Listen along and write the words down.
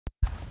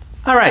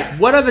All right,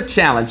 what are the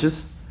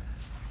challenges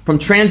from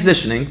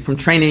transitioning from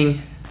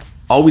training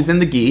always in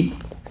the gi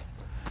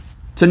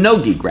to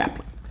no-gi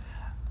grappling?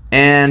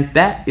 And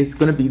that is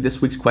going to be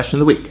this week's question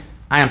of the week.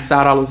 I am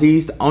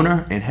al-Aziz, the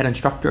owner and head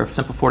instructor of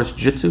Semper Fortis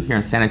Jiu Jitsu here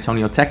in San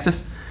Antonio,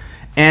 Texas.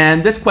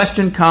 And this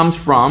question comes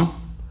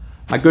from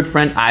my good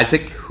friend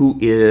Isaac, who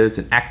is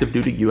an active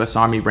duty U.S.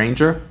 Army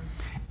Ranger.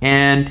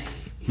 And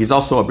he's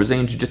also a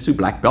Brazilian Jiu Jitsu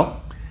black belt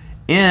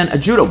and a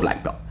judo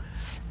black belt.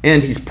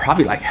 And he's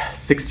probably like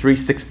 6'3",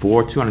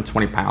 6'4",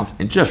 220 pounds,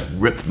 and just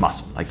ripped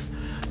muscle. Like,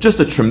 just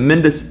a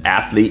tremendous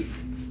athlete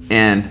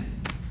and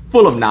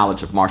full of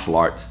knowledge of martial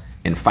arts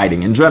and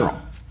fighting in general.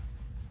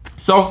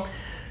 So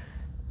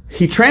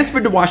he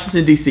transferred to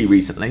Washington, D.C.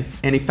 recently,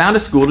 and he found a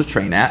school to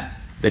train at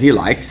that he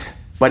likes,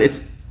 but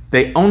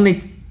they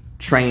only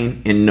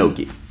train in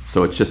no-gi.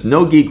 So it's just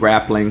no-gi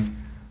grappling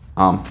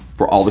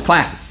for all the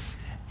classes.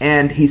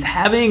 And he's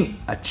having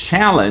a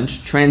challenge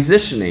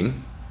transitioning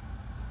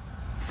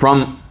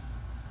from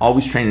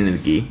always training in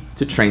the gi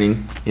to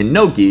training in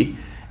no-gi.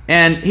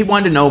 And he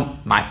wanted to know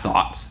my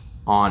thoughts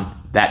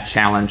on that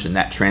challenge and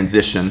that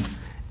transition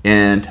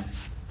and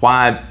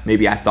why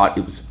maybe I thought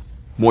it was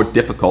more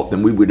difficult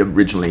than we would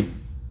originally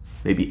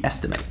maybe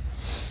estimate.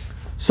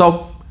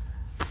 So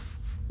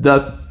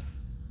the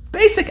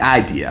basic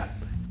idea,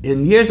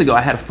 and years ago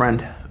I had a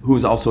friend who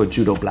was also a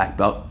judo black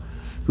belt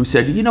who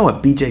said, "You know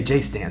what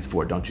BJJ stands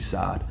for, don't you,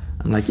 Saad?"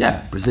 I'm like,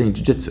 "Yeah, Brazilian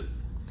Jiu Jitsu."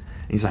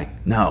 And he's like,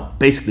 "No,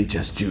 basically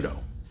just judo."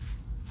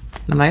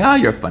 And I'm like, "Oh,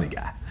 you're a funny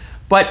guy."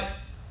 But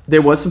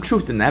there was some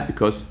truth in that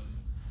because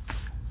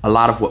a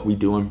lot of what we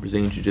do in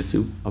Brazilian Jiu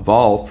Jitsu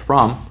evolved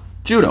from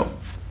judo.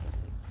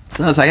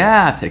 So I was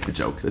like, take the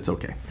jokes, it's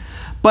okay.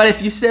 But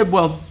if you said,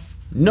 well,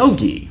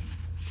 no-gi,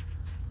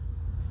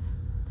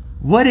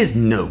 what is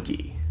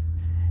no-gi?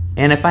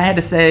 And if I had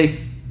to say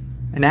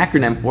an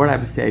acronym for it, I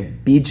would say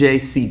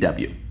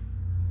BJCW.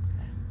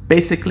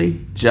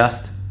 Basically,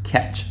 just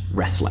catch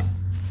wrestling.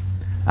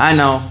 I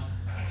know,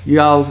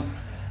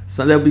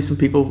 so there'll be some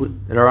people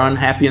that are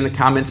unhappy in the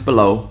comments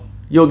below.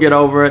 You'll get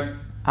over it,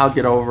 I'll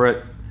get over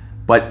it.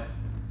 But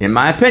in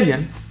my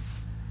opinion,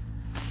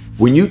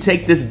 when you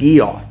take this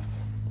gi off,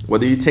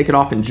 whether you take it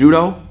off in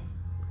judo,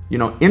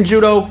 in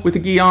judo with the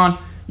gi on,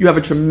 you have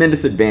a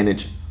tremendous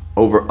advantage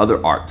over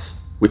other arts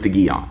with the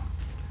gi on.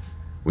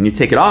 When you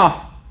take it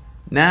off,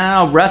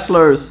 now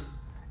wrestlers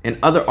and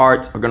other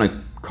arts are going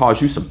to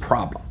cause you some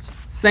problems.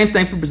 Same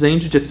thing for Brazilian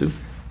Jiu Jitsu.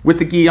 With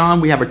the gi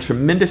on, we have a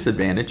tremendous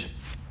advantage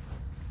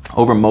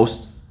over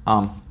most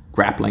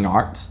grappling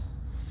arts.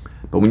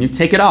 But when you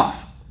take it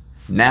off,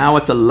 now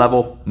it's a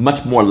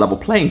much more level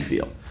playing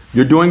field.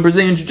 You're doing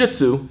Brazilian Jiu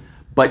Jitsu,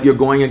 but you're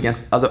going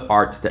against other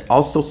arts that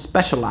also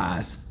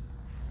specialize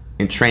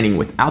in training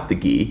without the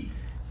gi,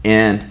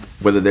 and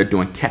whether they're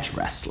doing catch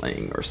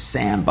wrestling or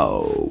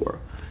sambo or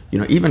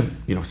even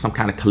some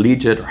kind of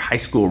collegiate or high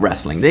school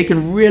wrestling, they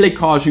can really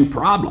cause you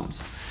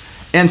problems.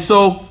 And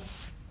so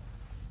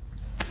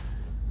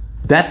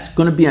that's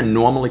going to be a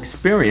normal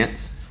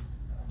experience.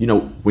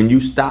 When you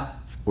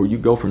stop or you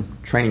go from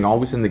training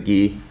always in the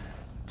gi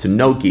to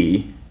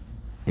no-gi,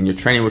 and you're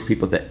training with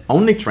people that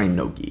only train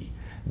no-gi,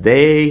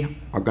 they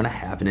are going to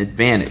have an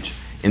advantage.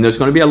 And there's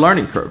going to be a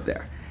learning curve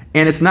there.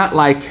 And it's not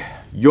like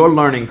your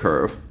learning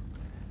curve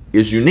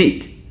is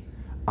unique.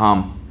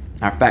 In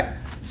fact,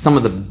 some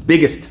of the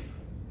biggest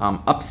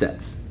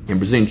upsets in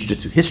Brazilian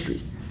Jiu-Jitsu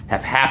history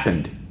have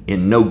happened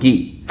in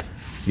no-gi.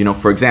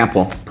 For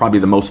example, probably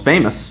the most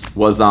famous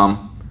was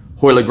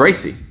Royler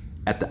Gracie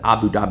at the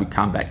Abu Dhabi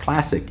Combat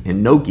Classic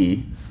in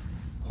no-gi.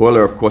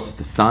 Royler, of course, is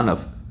the son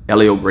of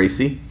Helio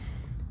Gracie,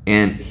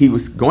 and he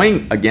was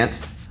going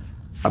against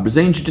a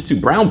Brazilian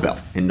Jiu-Jitsu brown belt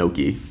in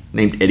no-gi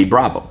named Eddie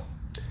Bravo.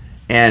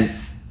 And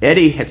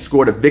Eddie had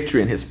scored a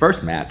victory in his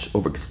first match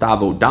over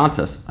Gustavo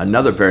Dantas,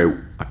 another very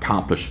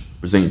accomplished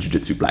Brazilian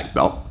Jiu-Jitsu black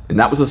belt. And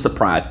that was a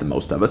surprise to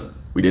most of us.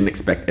 We didn't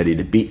expect Eddie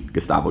to beat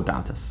Gustavo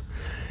Dantas.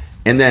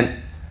 And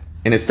then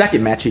in his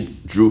second match, he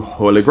drew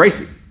Royler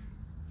Gracie.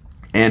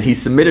 And he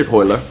submitted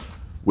Royler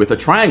with a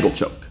triangle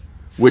choke,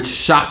 which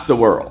shocked the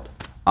world.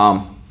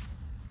 Matter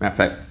of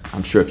fact,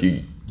 I'm sure if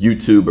you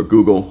YouTube or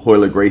Google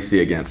Royler Gracie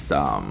against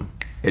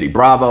Eddie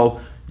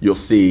Bravo, you'll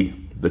see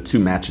the two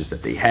matches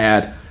that they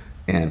had.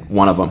 And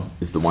one of them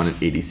is the one in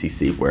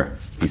ADCC where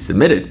he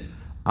submitted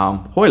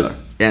Royler.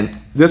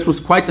 And this was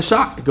quite the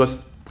shock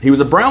because he was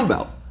a brown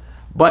belt.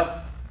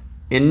 But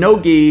in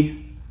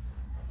no-gi,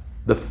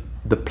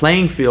 the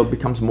playing field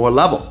becomes more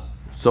level.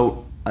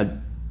 So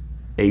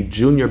a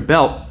junior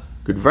belt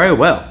could very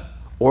well,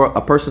 or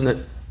a person that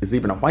is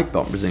even a white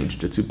belt in Brazilian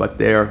Jiu-Jitsu, but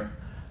they're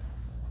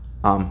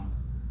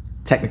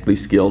technically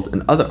skilled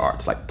in other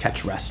arts like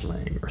catch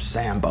wrestling or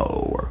sambo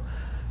or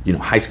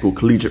high school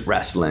collegiate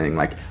wrestling.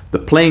 Like, the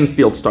playing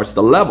field starts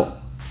to level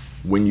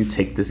when you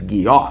take this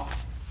gi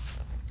off.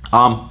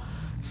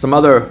 Some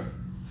other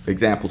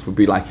examples would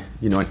be like,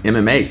 in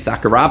MMA,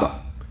 Sakuraba.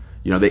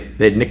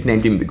 They had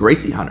nicknamed him the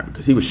Gracie Hunter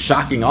because he was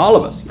shocking all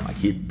of us. Like,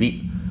 he had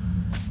beat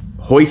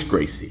Royce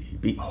Gracie, he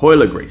beat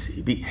Royler Gracie,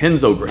 he beat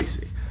Renzo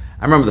Gracie.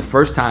 I remember the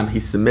first time he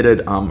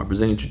submitted a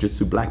Brazilian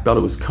Jiu-Jitsu black belt,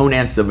 it was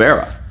Conan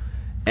Silveira.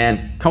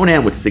 And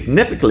Conan was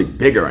significantly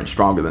bigger and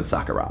stronger than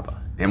Sakuraba.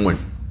 And when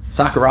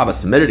Sakuraba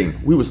submitted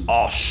him, we was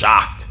all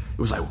shocked. It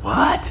was like,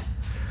 what?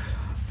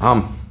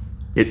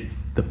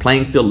 The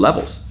playing field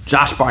levels.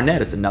 Josh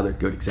Barnett is another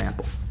good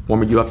example.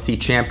 Former UFC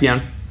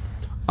champion.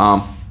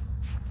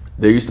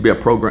 There used to be a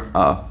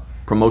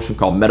promotion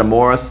called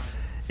Metamoris,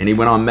 and he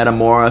went on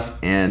Metamoris,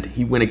 and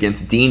he went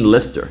against Dean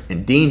Lister.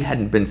 And Dean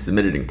hadn't been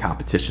submitted in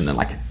competition in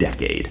like a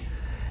decade.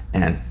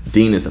 And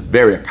Dean is a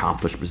very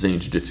accomplished Brazilian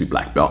Jiu-Jitsu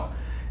black belt.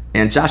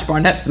 And Josh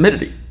Barnett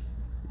submitted him.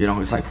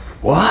 It's like,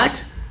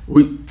 what?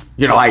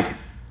 Like,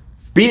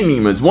 beating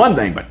him is one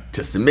thing, but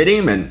to submit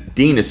him, and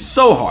Dean is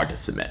so hard to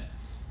submit.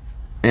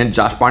 And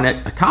Josh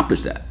Barnett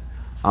accomplished that.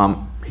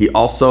 He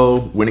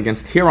also went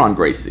against Hiron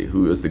Gracie,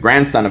 who is the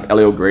grandson of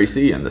Elio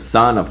Gracie and the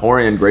son of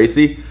Rorion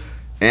Gracie.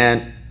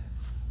 And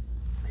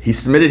he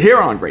submitted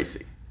Hiron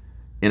Gracie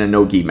in a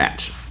no-gi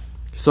match.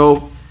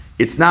 So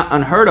it's not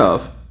unheard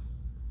of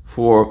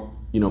for,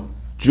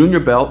 junior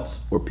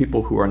belts or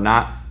people who are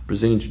not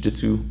Brazilian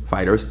Jiu-Jitsu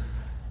fighters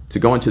to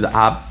go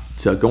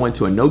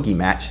into a no-gi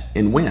match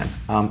and win.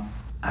 I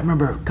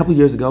remember a couple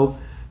years ago,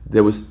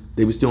 they was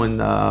doing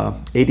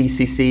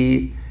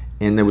ADCC,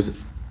 and there was a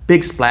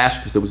big splash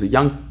because there was a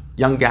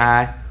young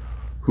guy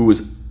who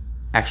was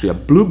actually a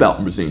blue belt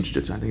in Brazilian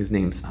Jiu-Jitsu. I think his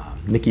name's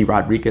Nicky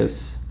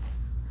Rodriguez.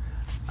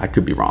 I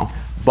could be wrong,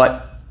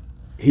 but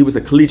he was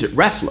a collegiate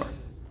wrestler,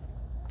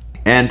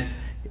 and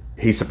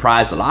he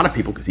surprised a lot of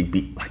people because he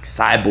beat like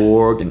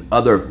Cyborg and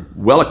other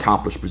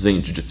well-accomplished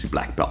Brazilian Jiu-Jitsu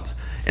black belts.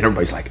 And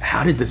everybody's like,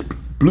 how did this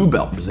blue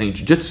belt in Brazilian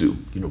Jiu-Jitsu,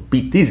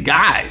 beat these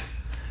guys?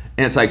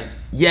 And it's like,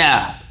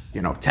 yeah,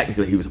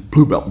 technically he was a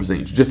blue belt in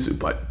Brazilian Jiu-Jitsu,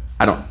 but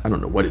I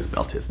don't know what his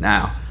belt is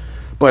now.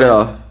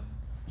 But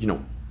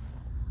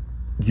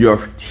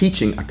you're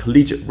teaching a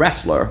collegiate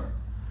wrestler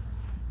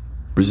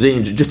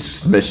Brazilian Jiu-Jitsu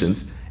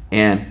submissions,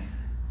 and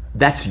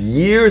that's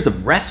years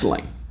of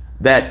wrestling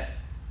that,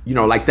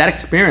 like that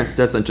experience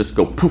doesn't just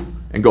go poof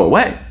and go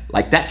away.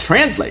 Like that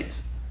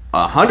translates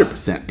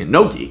 100% in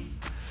no-gi.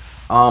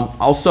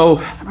 Also,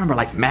 I remember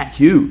like Matt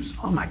Hughes.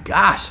 Oh my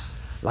gosh.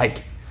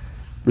 Like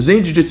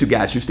Brazilian Jiu-Jitsu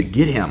guys used to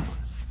get him,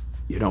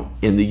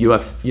 in the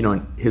UFC,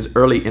 in his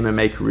early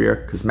MMA career,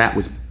 because Matt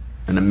was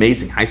an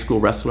amazing high school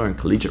wrestler and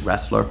collegiate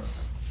wrestler.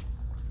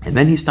 And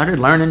then he started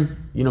learning,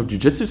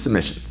 Jiu-Jitsu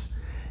submissions.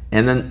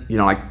 And then,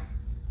 like,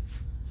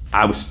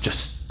 I was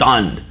just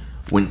stunned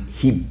when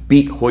he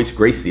beat Royce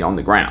Gracie on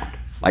the ground.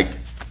 Like,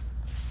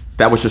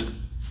 that was just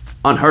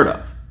unheard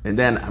of. And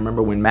then I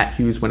remember when Matt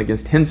Hughes went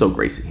against Renzo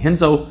Gracie.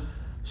 Renzo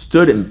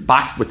stood and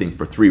boxed with him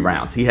for 3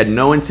 rounds. He had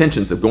no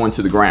intentions of going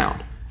to the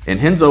ground. And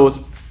Renzo was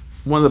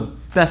one of the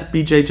best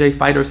BJJ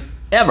fighters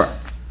ever.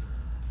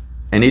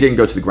 And he didn't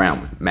go to the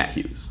ground with Matt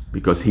Hughes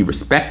because he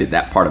respected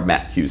that part of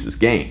Matt Hughes'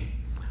 game.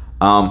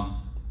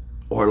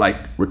 Or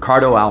like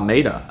Ricardo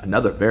Almeida,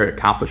 another very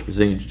accomplished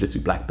Brazilian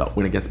Jiu-Jitsu black belt,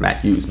 went against Matt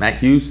Hughes. Matt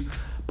Hughes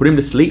put him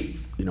to sleep,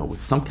 with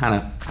some kind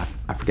of,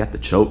 I forget the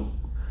choke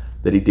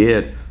that he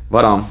did.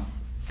 But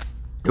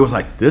it was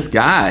like this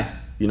guy,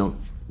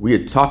 we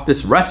had taught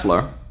this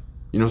wrestler,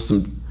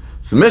 some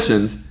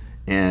submissions,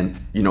 and,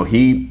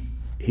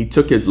 he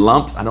took his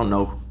lumps. I don't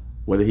know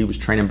whether he was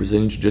training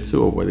Brazilian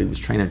Jiu-Jitsu or whether he was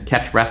training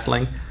catch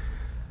wrestling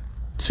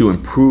to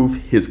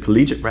improve his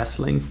collegiate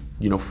wrestling,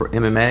 for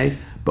MMA.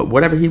 But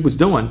whatever he was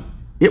doing,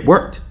 it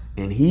worked.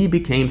 And he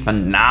became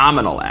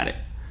phenomenal at it.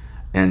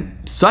 And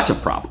such a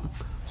problem.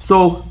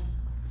 So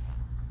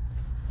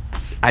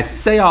I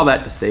say all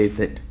that to say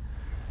that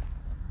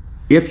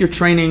if you're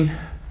training,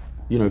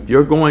 if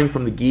you're going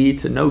from the gi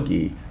to no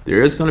gi,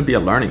 there is going to be a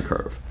learning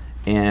curve.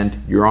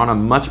 And you're on a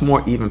much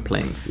more even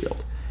playing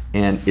field.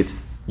 And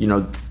it's,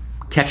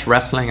 catch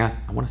wrestling, I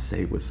want to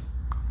say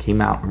came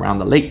out around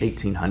the late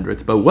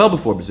 1800s, but well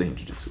before Brazilian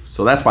Jiu-Jitsu.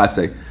 So that's why I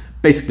say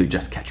basically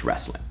just catch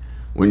wrestling.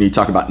 When you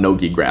talk about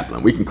no-gi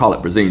grappling, we can call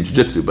it Brazilian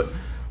Jiu-Jitsu, but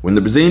when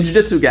the Brazilian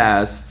Jiu-Jitsu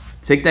guys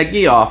take that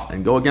gi off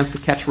and go against the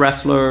catch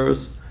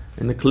wrestlers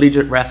and the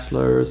collegiate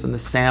wrestlers and the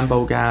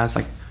Sambo guys,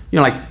 like,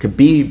 like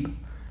Khabib,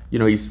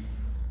 he's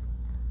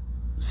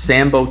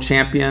Sambo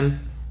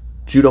champion,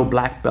 judo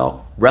black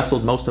belt,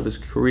 wrestled most of his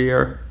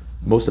career,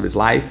 most of his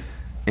life,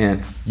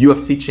 and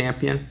UFC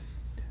champion,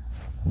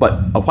 but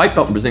a white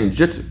belt in Brazilian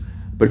Jiu-Jitsu.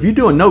 But if you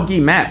do a no-gi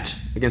match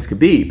against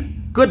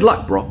Khabib, good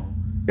luck, bro.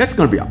 It's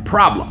going to be a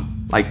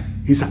problem. Like,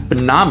 he's a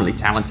phenomenally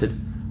talented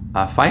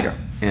fighter.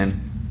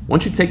 And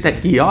once you take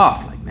that gi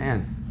off, like,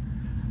 man,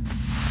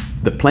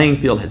 the playing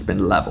field has been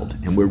leveled,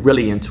 and we're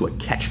really into a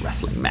catch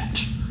wrestling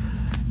match.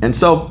 And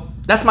so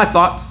that's my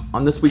thoughts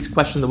on this week's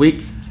question of the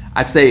week.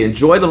 I say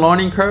enjoy the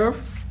learning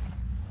curve,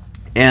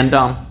 and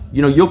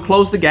you'll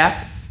close the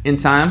gap in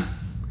time.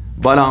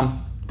 But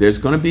there's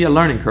going to be a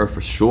learning curve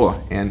for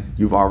sure, and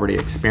you've already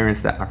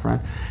experienced that, my friend.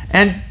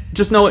 And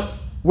just know it,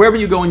 wherever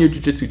you go in your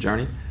jiu-jitsu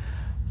journey,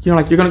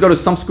 like you're going to go to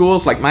some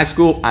schools, like my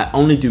school, I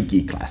only do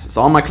gi classes.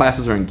 All my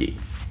classes are in gi.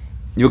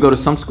 You'll go to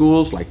some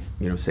schools, like,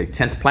 say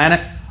 10th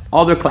Planet,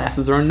 all their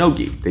classes are in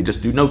no-gi. They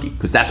just do no-gi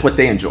because that's what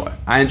they enjoy.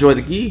 I enjoy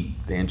the gi,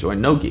 they enjoy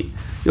no-gi.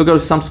 You'll go to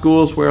some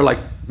schools where like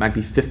it might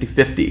be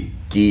 50-50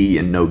 gi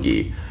and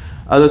no-gi.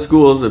 Other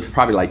schools, it's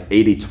probably like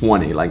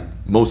 80-20. Like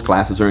most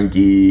classes are in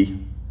gi,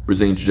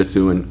 Brazilian Jiu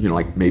Jitsu, and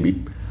like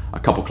maybe a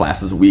couple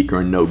classes a week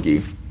are in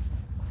no-gi.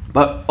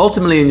 But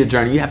ultimately in your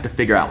journey, you have to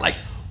figure out like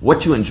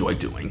what you enjoy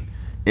doing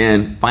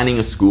and finding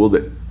a school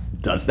that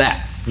does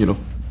that.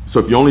 So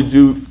if you only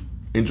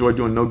enjoy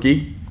doing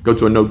no-gi, go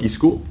to a no-gi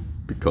school,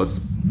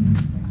 because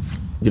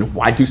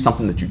why do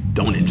something that you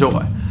don't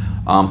enjoy?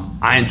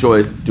 I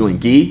enjoy doing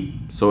gi,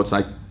 so it's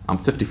like I'm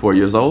 54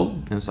 years old,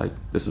 and it's like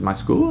this is my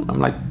school, and I'm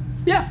like,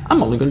 yeah,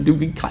 I'm only going to do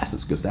gi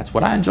classes because that's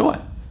what I enjoy.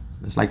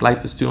 It's like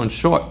life is too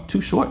short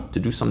to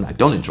do something I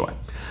don't enjoy.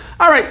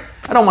 All right,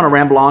 I don't want to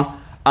ramble on.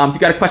 If you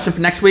got a question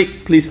for next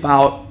week, please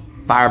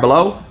fire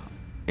below.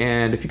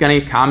 And if you got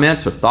any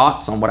comments or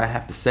thoughts on what I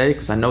have to say,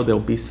 because I know there'll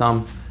be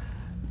some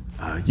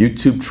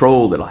YouTube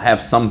troll that'll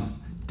have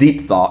some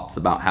deep thoughts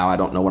about how I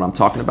don't know what I'm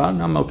talking about,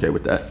 and I'm okay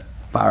with that.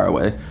 Fire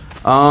away.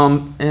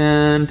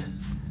 And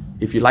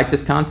if you like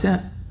this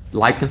content,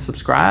 like and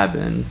subscribe,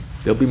 and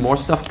there'll be more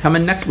stuff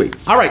coming next week.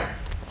 All right,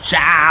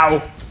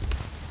 ciao.